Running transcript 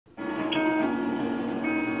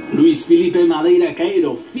Luis Felipe Madeira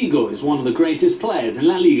Caeiro Figo is one of the greatest players in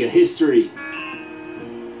La Liga history.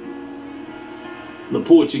 The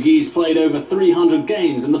Portuguese played over 300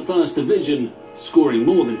 games in the first division, scoring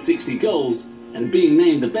more than 60 goals and being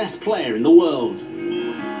named the best player in the world.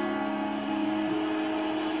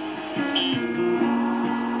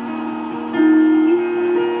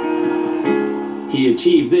 He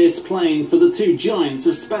achieved this playing for the two giants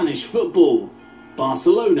of Spanish football,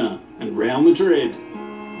 Barcelona and Real Madrid.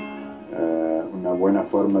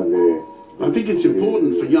 I think it's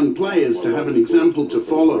important for young players to have an example to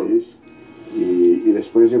follow.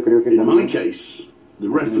 In my case, the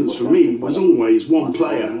reference for me was always one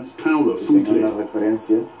player, Paulo Futre.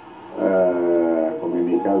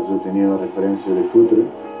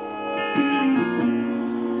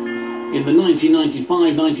 In the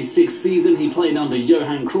 1995-96 season, he played under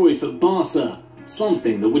Johan Cruyff at Barca,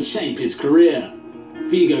 something that would shape his career.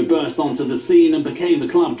 Figo burst onto the scene and became the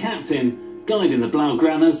club captain, guiding the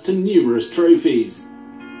Blaugranas to numerous trophies.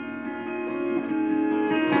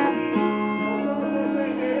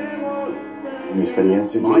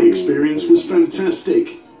 My experience was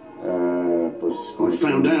fantastic. I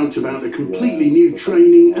found out about a completely new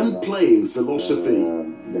training and playing philosophy.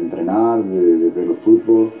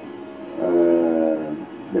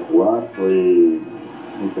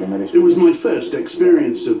 It was my first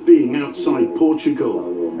experience of being outside Portugal.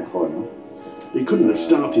 It couldn't have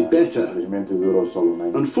started better.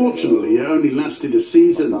 Unfortunately, it only lasted a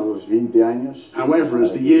season. However,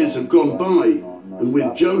 as the years have gone by, and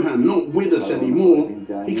with Johan not with us anymore,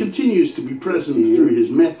 he continues to be present through his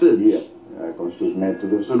methods.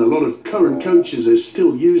 And a lot of current coaches are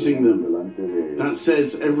still using them. That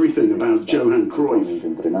says everything about Johan Cruyff.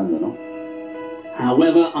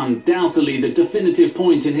 However, undoubtedly the definitive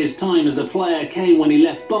point in his time as a player came when he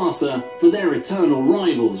left Barca for their eternal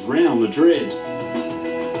rivals, Real Madrid.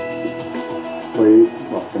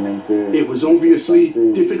 It was obviously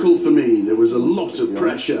difficult for me. There was a lot of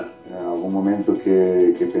pressure. There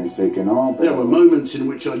were moments in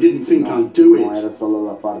which I didn't think I'd do it.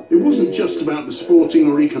 It wasn't just about the sporting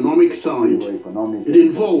or economic side. It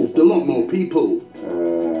involved a lot more people.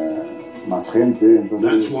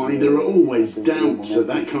 That's why there are always doubts at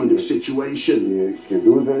that kind of situation.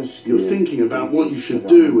 You're thinking about what you should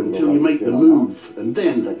do until you make the move, and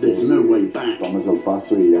then there's no way back. In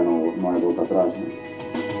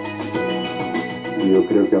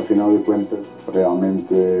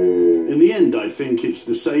the end, I think it's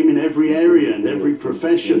the same in every area and every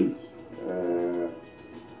profession.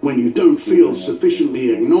 When you don't feel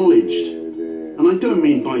sufficiently acknowledged, and I don't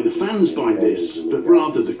mean by the fans by this, but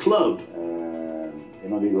rather the club,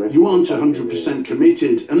 you aren't 100%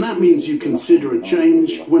 committed, and that means you consider a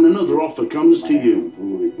change when another offer comes to you.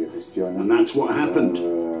 And that's what happened.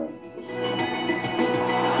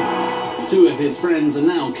 Two of his friends are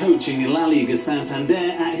now coaching in La Liga Santander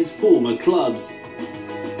at his former clubs.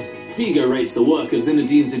 Figo rates the work of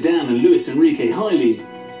Zinedine Zidane and Luis Enrique highly,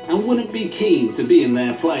 and wouldn't be keen to be in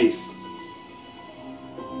their place.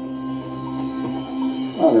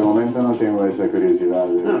 At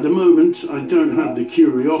the moment, I don't have the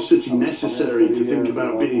curiosity necessary to think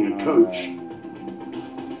about being a coach.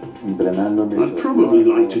 I'd probably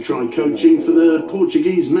like to try coaching for the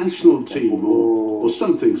Portuguese national team or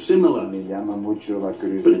something similar.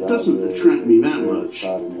 But it doesn't attract me that much,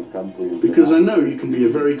 because I know you can be a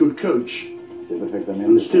very good coach,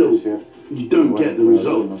 and still, you don't get the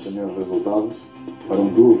results.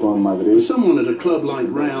 For someone at a club like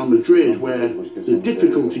Real Madrid, where the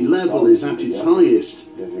difficulty level is at its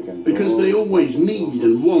highest, because they always need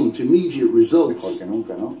and want immediate results,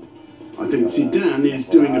 I think Zidane is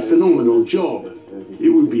doing a phenomenal job. It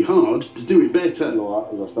would be hard to do it better.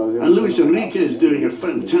 And Luis Enrique is doing a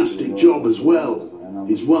fantastic job as well.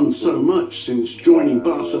 He's won so much since joining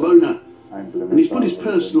Barcelona, and he's put his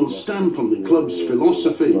personal stamp on the club's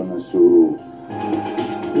philosophy.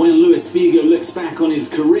 When Luis Figo looks back on his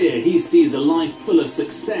career, he sees a life full of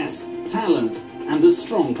success, talent, and a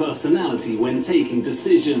strong personality when taking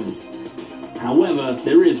decisions. However,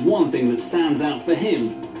 there is one thing that stands out for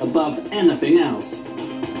him above anything else.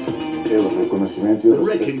 The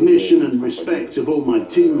recognition and respect of all my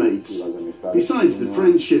teammates. Besides the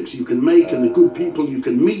friendships you can make and the good people you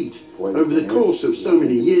can meet over the course of so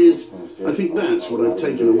many years, I think that's what I've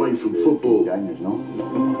taken away from football.